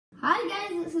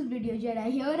this is Video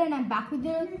Jedi here, and I'm back with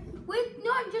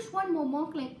not just one more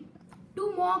mock, like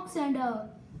 2 mocks and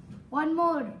one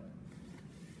more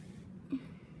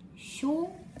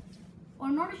show, or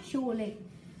not a show, like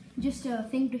just a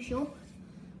thing to show.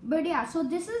 But yeah, so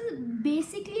this is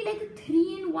basically like a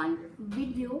 3-in-1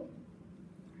 video,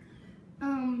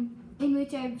 in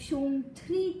which I've shown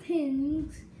 3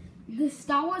 things. The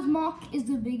Star Wars mock is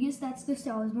the biggest. That's the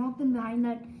Star Wars mock, and behind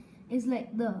that is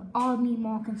like the army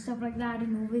mock and stuff like that,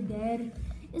 and over there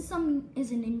is a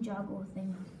Ninjago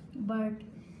thing. But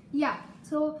yeah,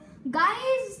 so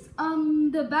guys,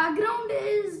 the background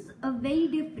is very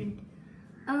different.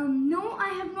 No, I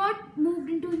have not moved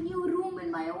into a new room in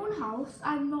my own house.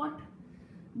 I've not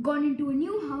gone into a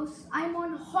new house. I'm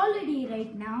on holiday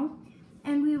right now,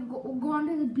 and we've gone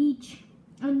to the beach.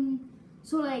 And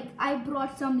so like I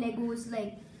brought some Legos.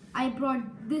 Like I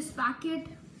brought this packet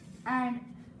and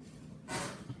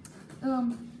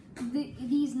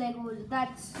these Legos.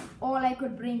 That's all I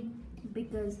could bring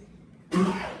because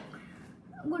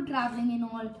good traveling and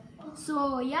all.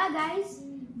 So yeah, guys,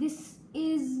 this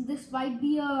might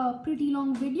be a pretty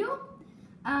long video,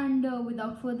 and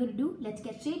without further ado, let's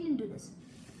get straight into this.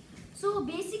 So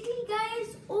basically,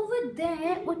 guys, over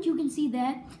there, what you can see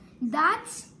there,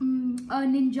 that's a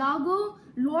Ninjago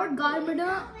Lord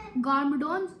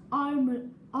Garmadon's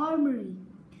armory.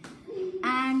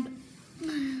 And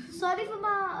sorry for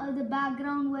the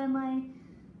background where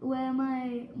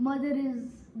my mother is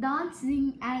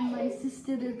dancing and my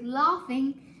sister is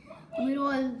laughing. We're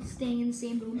all staying in the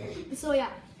same room. So yeah,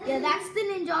 that's the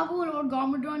Ninjago Lord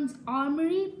Garmadon's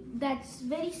armory. That's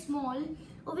very small.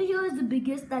 Over here is the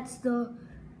biggest. That's the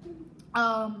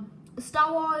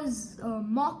Star Wars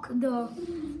mock, the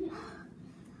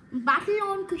Battle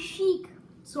on Kashyyyk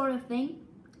sort of thing.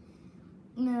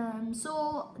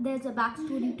 So there's a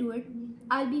backstory to it.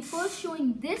 I'll be first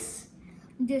showing this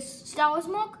Star Wars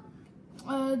mock.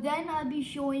 Then I'll be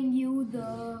showing you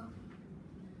the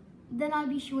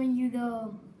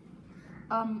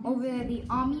over there, the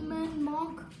Army Man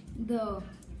mock, the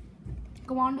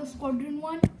Commando Squadron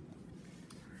one.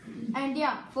 And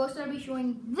yeah, first I'll be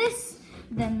showing this,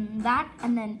 then that,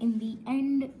 and then in the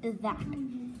end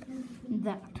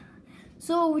that.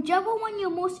 So whichever one you're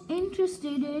most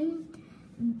interested in,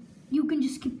 you can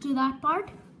just skip to that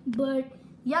part. But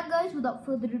yeah, guys, without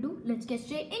further ado, let's get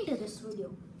straight into this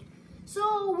video.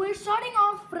 So we're starting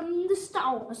off from the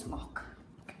Star Wars mock.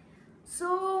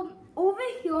 So over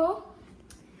here,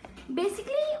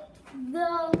 basically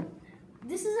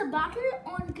this is a battle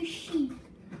on Kashyyyk,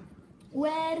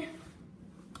 where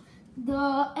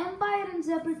the Empire and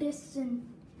Separatists and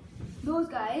those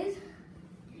guys,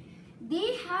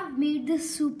 they have made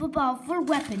this super powerful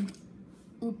weapon.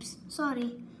 Oops,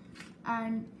 sorry.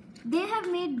 And they have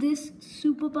made this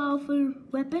super powerful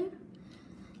weapon.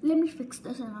 Let me fix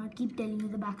this and I'll keep telling you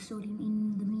the backstory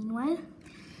in the meanwhile.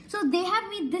 So they have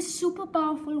made this super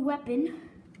powerful weapon,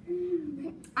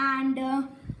 and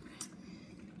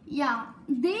yeah,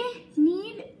 they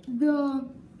need the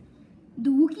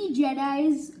Wookiee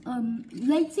Jedi's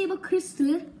lightsaber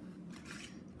crystal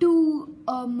to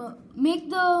make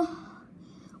the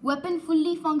weapon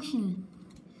fully functional.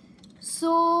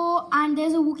 So, and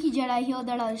there's a Wookiee Jedi here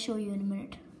that I'll show you in a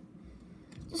minute.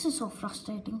 This is so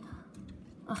frustrating.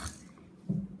 Ugh.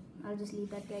 I'll just leave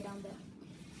that guy down there.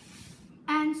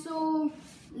 And so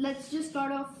let's just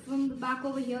start off from the back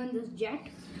over here in this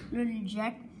little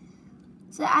jet.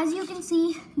 So as you can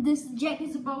see, this jet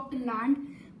is about to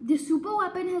land. The super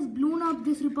weapon has blown up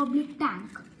this Republic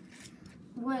tank.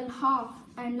 Well, half.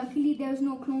 And luckily there's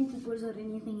no clone troopers or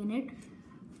anything in it.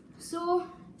 So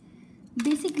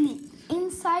basically,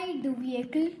 inside the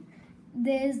vehicle,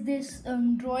 there's this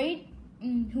droid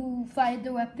who fired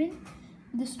the weapon,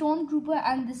 the stormtrooper,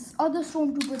 and this other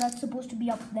stormtrooper that's supposed to be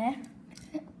up there,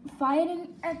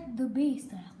 firing at the base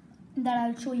there, that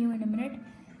I'll show you in a minute.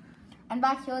 And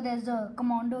back here there's a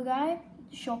commando guy,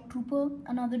 shock trooper,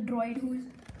 another droid who's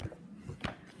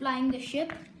flying the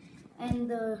ship, and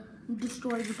the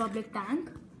destroyed Republic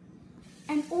tank.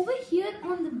 And over here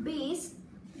on the base,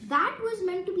 that was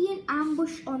meant to be an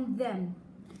ambush on them.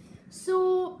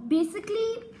 So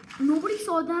basically nobody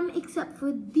saw them except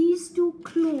for these 2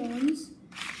 clones,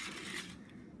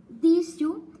 these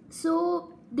 2. So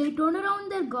they turned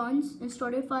around their guns and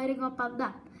started firing up at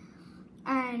that.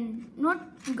 And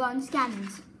not guns,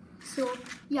 cannons. So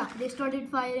yeah, they started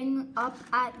firing up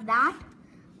at that.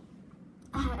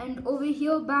 And over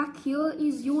here, back here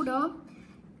is Yoda.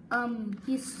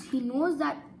 He knows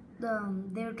that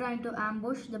they're trying to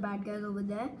ambush the bad guys over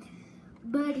there,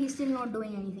 but he's still not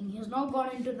doing anything. He has not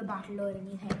gone into the battle or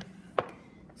anything.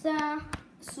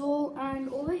 So and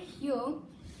over here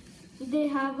they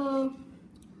have a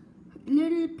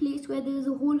little place where there is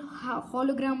a whole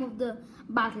hologram of the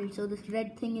battle. So this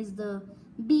red thing is the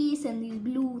base, and these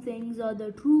blue things are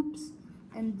the troops,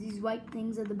 and these white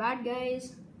things are the bad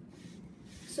guys.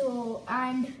 So,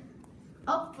 and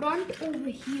up front over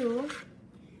here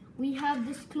we have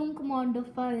this clone commander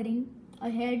firing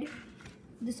ahead,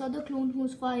 this other clone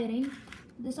who's firing,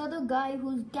 this other guy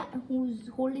who's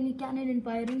holding a cannon and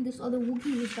firing, this other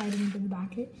Wookiee who's firing into the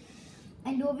battle.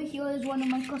 And over here is one of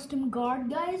my custom guard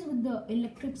guys with the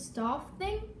electric staff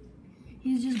thing.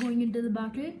 He's just going into the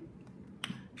battle.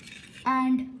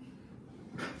 And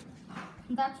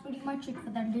that's pretty much it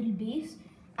for that little base.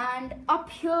 And up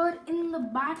here in the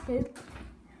battle,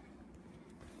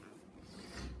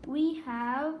 we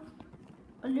have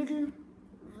a little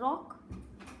rock.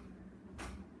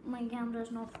 My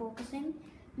camera's not focusing.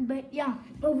 But yeah,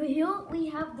 over here we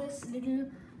have this little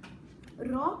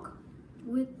rock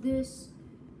with this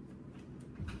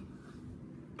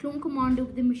clone commander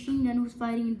with the machine gun who's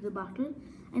firing into the battle,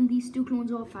 and these two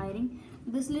clones are firing.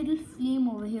 This little flame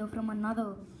over here from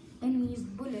another enemy's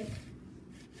bullet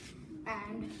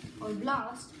or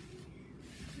blast,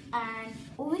 and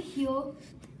over here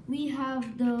we have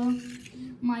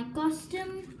my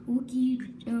custom Wookiee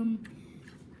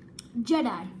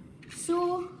Jedi.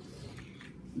 So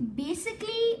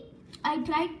basically I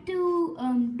tried to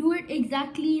do it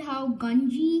exactly how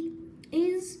Gungi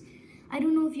is. I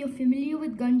don't know if you're familiar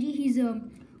with Gungi. He's a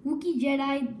Wookiee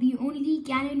Jedi, the only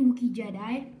canon Wookiee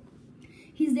Jedi.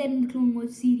 He's there in the Clone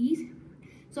Wars series.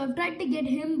 So I've tried to get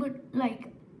him, but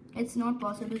like it's not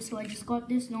possible. So I just got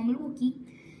this normal Wookiee,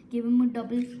 gave him a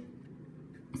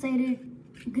double-sided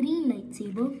green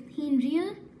lightsaber.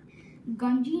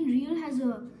 Gungi in real has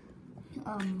a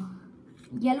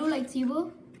yellow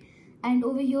lightsaber. And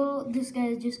over here, this guy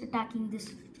is just attacking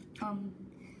this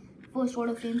first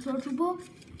order flamethrower trooper.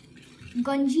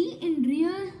 Gungi in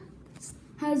real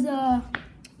has a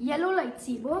yellow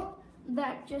lightsaber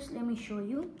that, just let me show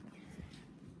you,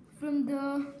 from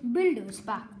the builders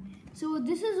pack. So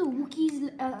this is a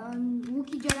Wookiee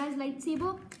Jedi's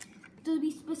lightsaber. To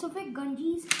be specific,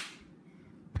 Gungi's,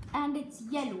 and it's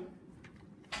yellow.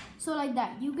 So like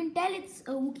that, you can tell it's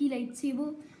a Wookiee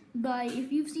lightsaber by,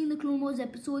 if you've seen the Clone Wars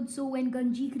episode, so when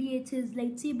Gungi creates his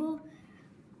lightsaber,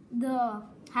 the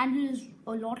handle is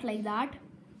a lot like that.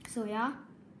 So yeah.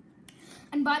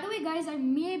 And by the way guys, I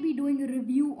may be doing a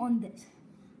review on this.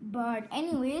 But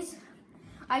anyways,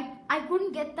 I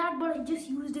couldn't get that, but I just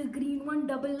used a green one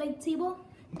double lightsaber.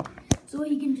 So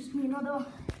he can just be another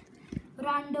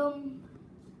random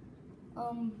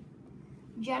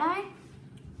Jedi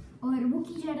or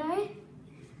Wookiee Jedi.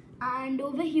 And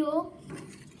over here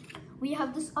we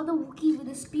have this other Wookiee with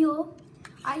a spear.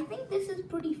 I think this is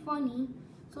pretty funny.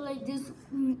 So like this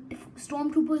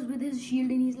stormtroopers with his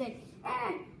shield, and he's like,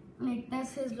 eh. Like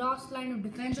that's his last line of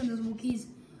defense, and there's Wookiees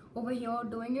over here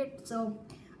doing it. So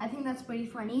I think that's pretty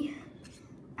funny,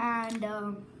 and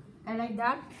I like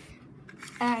that.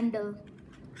 And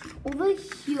over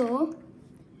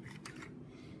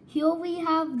here we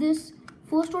have this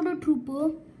first order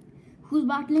trooper who's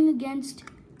battling against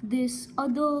this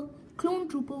other clone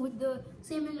trooper with the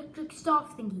same electric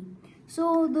staff thingy.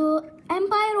 So the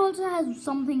Empire also has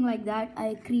something like that.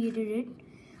 I created it,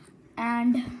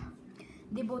 and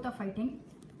they both are fighting.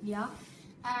 Yeah.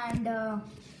 And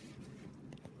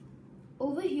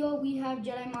over here we have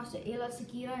Jedi Master Aayla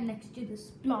Secura next to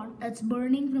this plot that's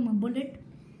burning from a bullet,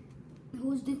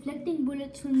 who's deflecting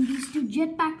bullets from these two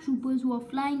jetpack troopers who are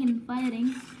flying and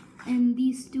firing, and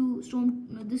these two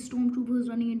this stormtrooper is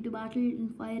running into battle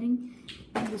and firing,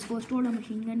 and this first order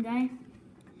machine gun guy.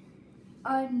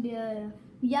 And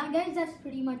yeah guys, that's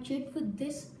pretty much it for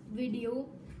this video,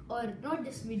 or not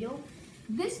this video,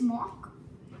 this mock.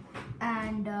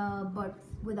 And but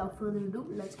without further ado,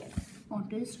 let's get on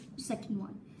to this second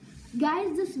one.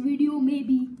 Guys, this video may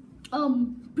be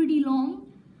pretty long,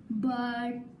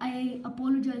 but I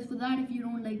apologize for that if you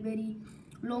don't like very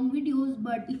long videos,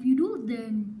 but if you do,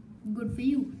 then good for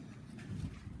you.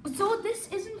 So this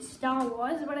isn't Star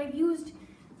Wars, but I've used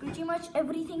pretty much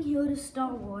everything here is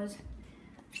Star Wars.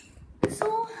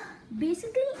 So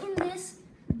basically in this,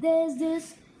 there's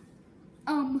this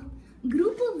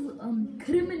group of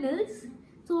criminals.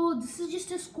 So this is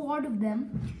just a squad of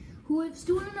them who have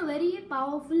stolen a very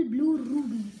powerful blue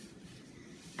ruby,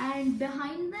 and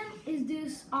behind them is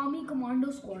this army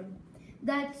commando squad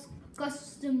that's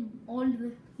custom, all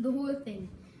the whole thing.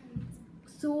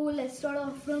 So let's start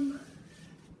off from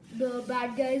the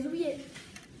bad guys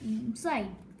side.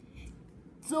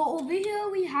 So over here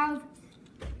we have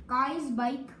Kai's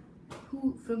bike,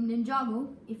 who from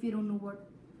Ninjago, if you don't know what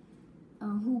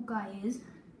who Kai is.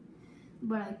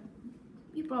 but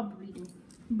you probably do.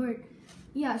 But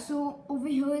yeah, so over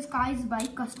here is Kai's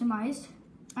bike customized,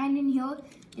 and in here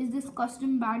is this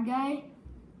custom bad guy,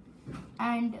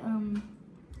 and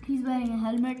he's wearing a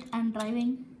helmet and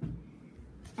driving,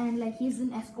 and like he's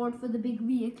an escort for the big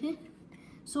vehicle.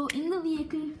 So in the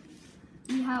vehicle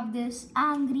we have this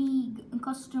angry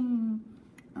custom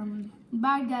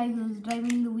bad guy who's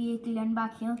driving the vehicle, and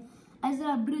back here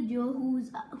Ezra Bridger,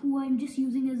 who I'm just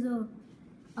using as a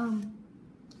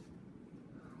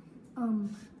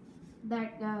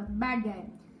bad guy,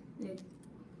 like,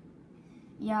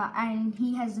 yeah, and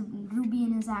he has a ruby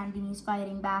in his hand and he's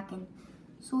firing back, and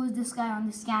so is this guy on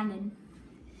this cannon.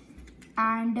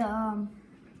 And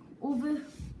over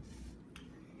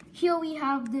here we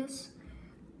have this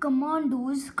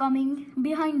commandos coming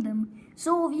behind them.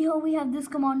 So over here we have this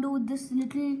commando with this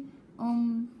little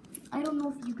I don't know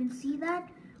if you can see that,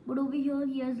 but over here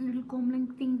he has a little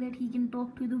comlink thing that he can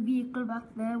talk to the vehicle back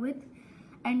there with,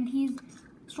 and he's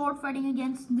sword fighting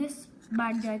against this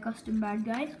bad guy, custom bad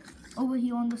guy, over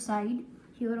here on the side,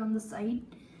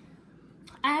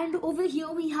 and over here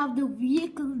we have the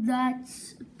vehicle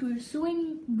that's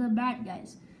pursuing the bad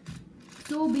guys.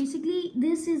 So basically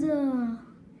this is a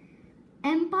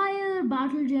Empire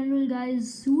Battle General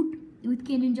guy's suit with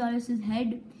Kanan Jarrus's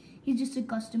head. He's just a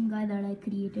custom guy that I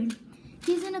created.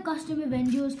 He's in a custom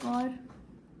Avengers car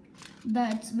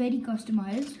that's very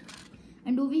customized.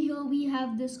 And over here we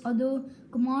have this other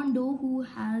commando who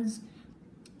has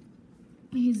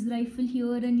his rifle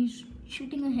here and he's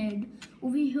shooting ahead.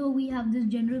 Over here we have this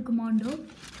general commando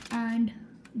and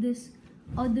this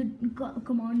other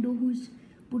commando who's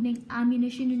putting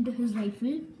ammunition into his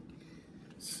rifle.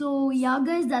 So yeah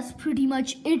guys, that's pretty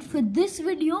much it for this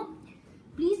video.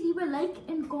 Please leave a like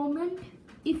and comment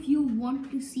if you want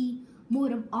to see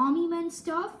more of Army Men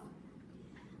stuff.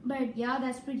 But yeah,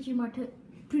 that's pretty much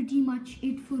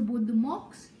it for both the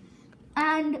mocks.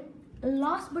 And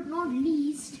last but not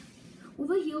least,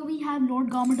 over here we have Lord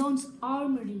Garmadon's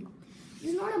Armory.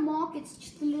 This is not a mock, it's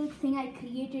just a little thing I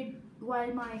created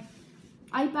while my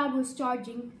iPad was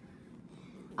charging.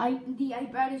 The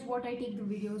iPad is what I take the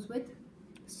videos with.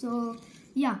 So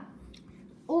yeah,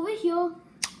 over here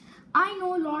I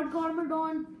know Lord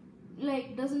Garmadon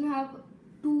like doesn't have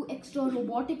 2 extra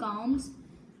robotic arms,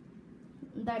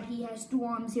 that he has 2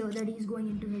 arms here that he's going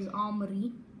into his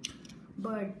armory,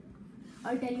 but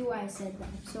I'll tell you why I said that.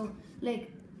 So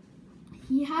like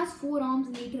he has 4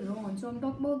 arms later on, so I'm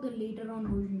talking about the later on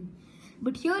version,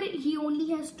 but here he only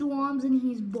has 2 arms and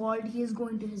he's bald. He is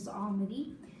going to his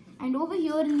armory, and over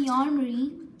here in the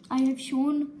armory I have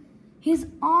shown his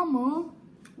armor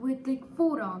with like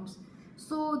 4 arms.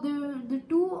 So the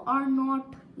 2 are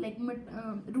not like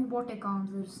robotic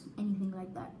arms or anything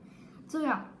like that. So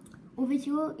yeah, over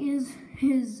here is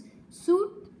his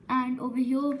suit, and over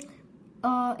here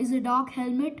is a dark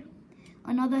helmet,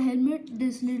 another helmet,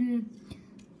 this little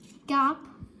cap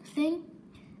thing,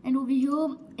 and over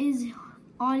here is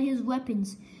all his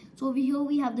weapons. So over here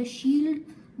we have the shield,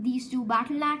 these 2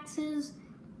 battle axes,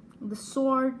 the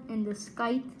sword and the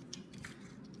scythe,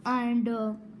 and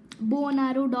bow and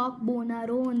arrow, dark bow and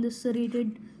arrow, and the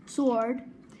serrated sword.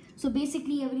 So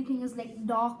basically everything is like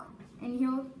dark in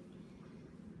here.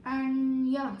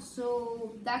 And yeah,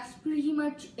 so that's pretty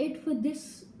much it for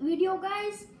this video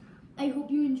guys. I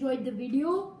hope you enjoyed the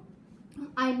video.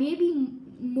 I may be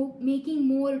making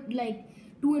more like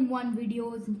 2-in-1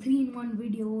 videos and 3-in-1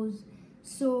 videos.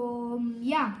 So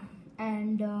yeah,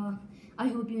 and I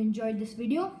hope you enjoyed this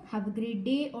video. Have a great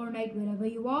day or night wherever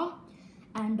you are,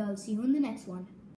 and I'll see you in the next one.